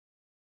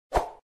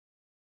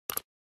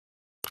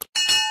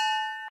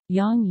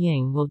Yang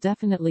Ying will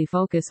definitely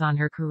focus on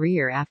her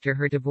career after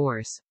her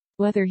divorce.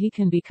 Whether he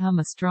can become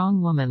a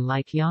strong woman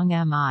like Yang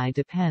Mi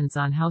depends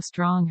on how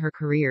strong her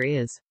career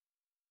is.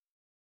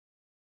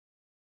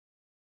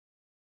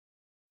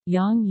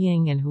 Yang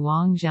Ying and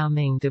Huang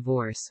Xiaoming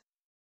divorce.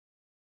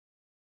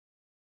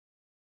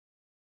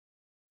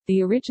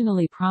 The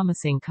originally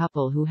promising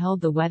couple who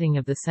held the wedding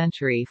of the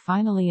century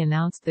finally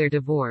announced their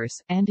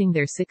divorce, ending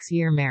their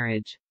 6-year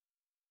marriage.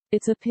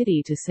 It's a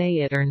pity to say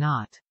it or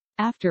not.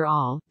 After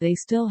all, they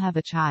still have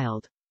a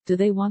child. Do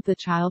they want the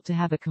child to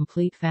have a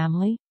complete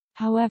family?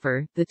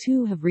 However, the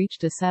two have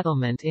reached a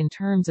settlement in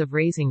terms of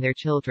raising their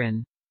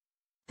children.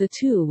 The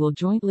two will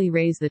jointly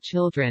raise the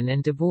children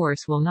and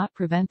divorce will not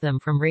prevent them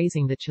from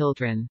raising the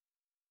children.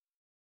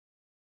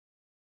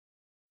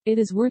 It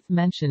is worth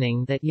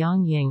mentioning that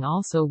Yang Ying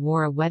also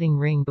wore a wedding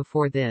ring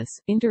before this,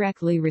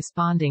 indirectly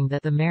responding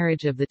that the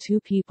marriage of the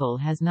two people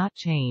has not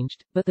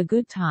changed, but the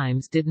good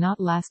times did not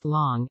last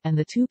long, and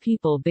the two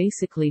people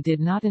basically did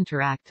not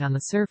interact on the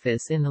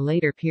surface in the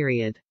later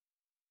period.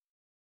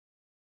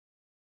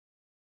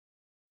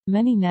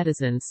 Many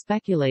netizens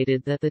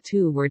speculated that the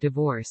two were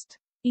divorced.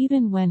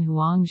 Even when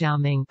Huang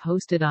Xiaoming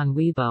posted on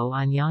Weibo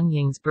on Yang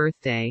Ying's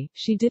birthday,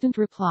 she didn't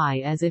reply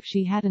as if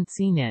she hadn't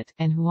seen it,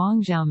 and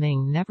Huang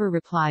Xiaoming never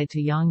replied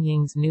to Yang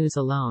Ying's news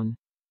alone.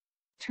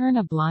 Turn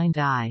a blind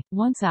eye.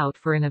 Once out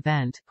for an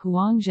event,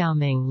 Huang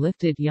Xiaoming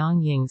lifted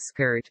Yang Ying's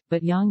skirt,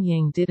 but Yang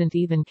Ying didn't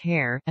even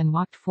care, and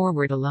walked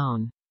forward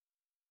alone.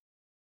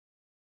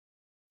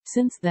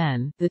 Since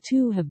then, the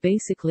two have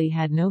basically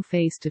had no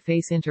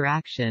face-to-face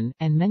interaction,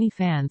 and many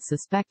fans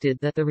suspected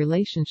that the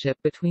relationship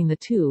between the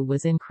two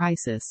was in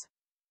crisis.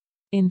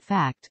 In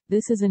fact,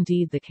 this is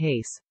indeed the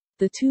case.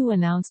 The two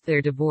announced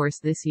their divorce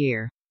this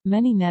year.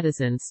 Many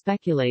netizens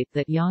speculate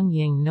that Yang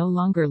Ying no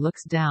longer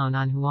looks down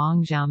on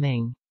Huang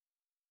Xiaoming.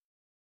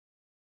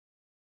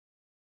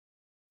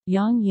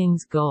 Yang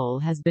Ying's goal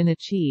has been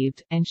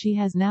achieved, and she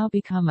has now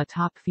become a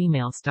top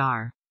female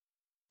star.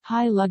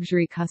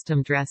 High-luxury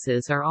custom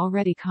dresses are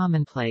already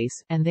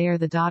commonplace, and they are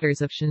the daughters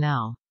of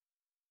Chanel.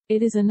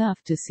 It is enough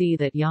to see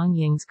that Yang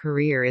Ying's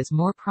career is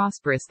more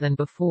prosperous than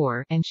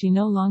before, and she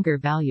no longer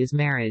values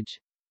marriage.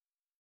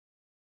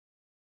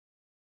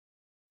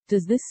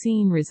 Does this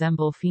scene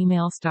resemble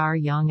female star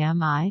Yang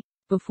Mi?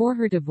 Before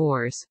her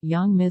divorce,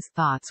 Yang Mi's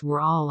thoughts were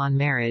all on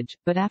marriage,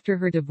 but after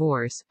her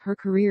divorce, her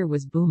career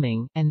was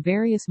booming, and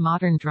various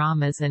modern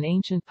dramas and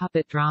ancient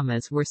puppet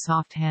dramas were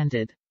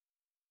soft-handed.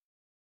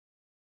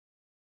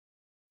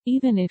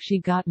 Even if she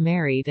got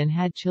married and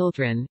had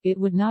children, it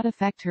would not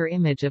affect her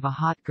image of a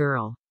hot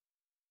girl.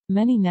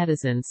 Many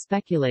netizens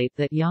speculate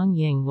that Yang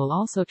Ying will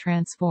also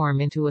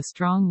transform into a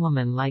strong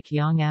woman like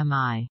Yang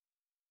Mi.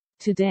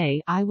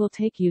 Today, I will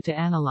take you to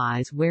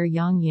analyze where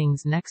Yang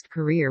Ying's next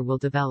career will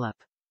develop.